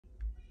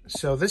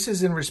So this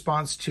is in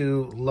response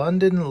to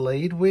London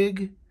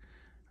Ladewig.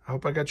 I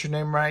hope I got your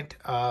name right.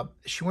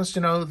 She wants to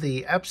know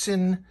the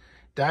Epson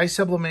dye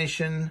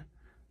sublimation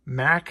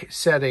Mac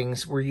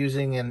settings. We're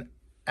using an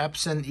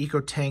Epson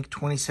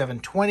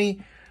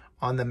ET-2720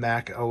 on the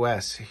Mac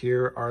OS.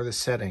 Here are the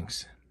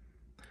settings.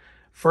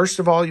 First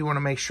of all, you want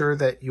to make sure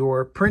that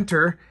your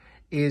printer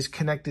is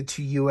connected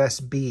to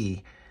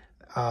USB.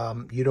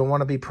 You don't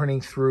want to be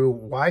printing through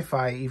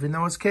Wi-Fi, even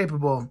though it's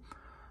capable.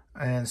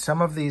 And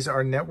some of these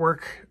are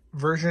network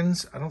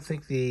versions. I don't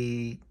think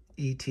the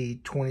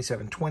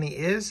ET-2720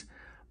 is,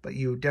 but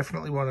you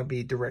definitely want to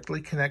be directly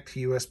connected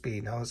to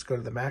USB. Now let's go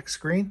to the Mac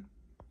screen.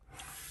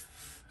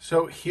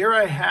 So here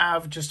I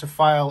have just a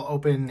file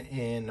open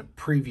in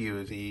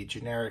Preview, the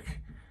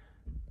generic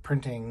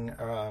printing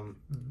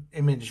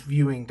image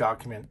viewing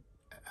document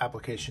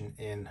application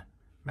in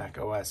Mac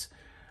OS.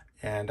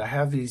 And I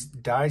have these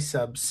dye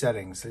sub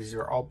settings. These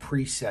are all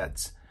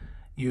presets.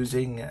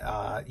 Using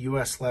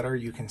US letter,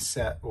 you can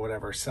set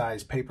whatever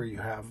size paper you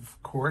have,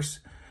 of course.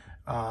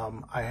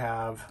 I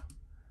have,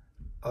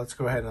 let's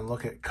go ahead and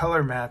look at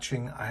color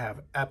matching. I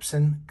have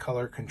Epson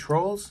color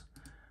controls,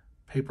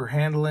 paper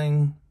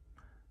handling,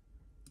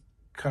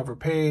 cover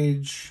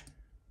page,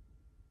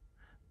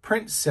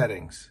 print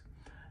settings.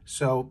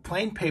 So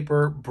plain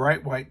paper,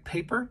 bright white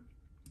paper,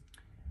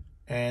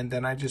 and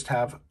then I just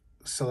have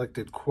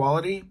selected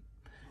quality.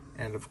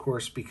 And of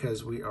course,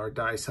 because we are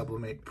dye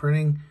sublimate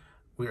printing,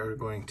 we are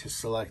going to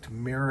select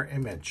mirror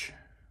image.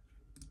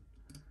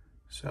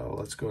 So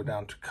let's go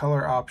down to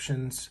color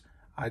options.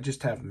 I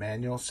just have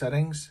manual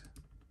settings.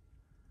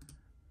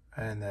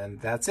 And then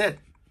that's it.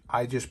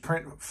 I just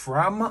print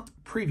from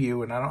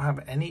Preview and I don't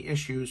have any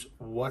issues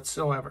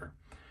whatsoever.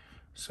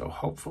 So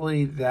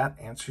hopefully that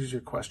answers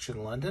your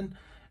question, London.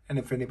 And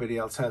if anybody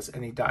else has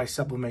any dye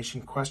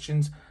sublimation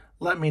questions,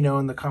 let me know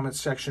in the comments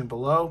section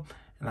below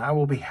and I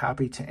will be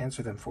happy to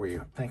answer them for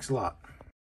you. Thanks a lot.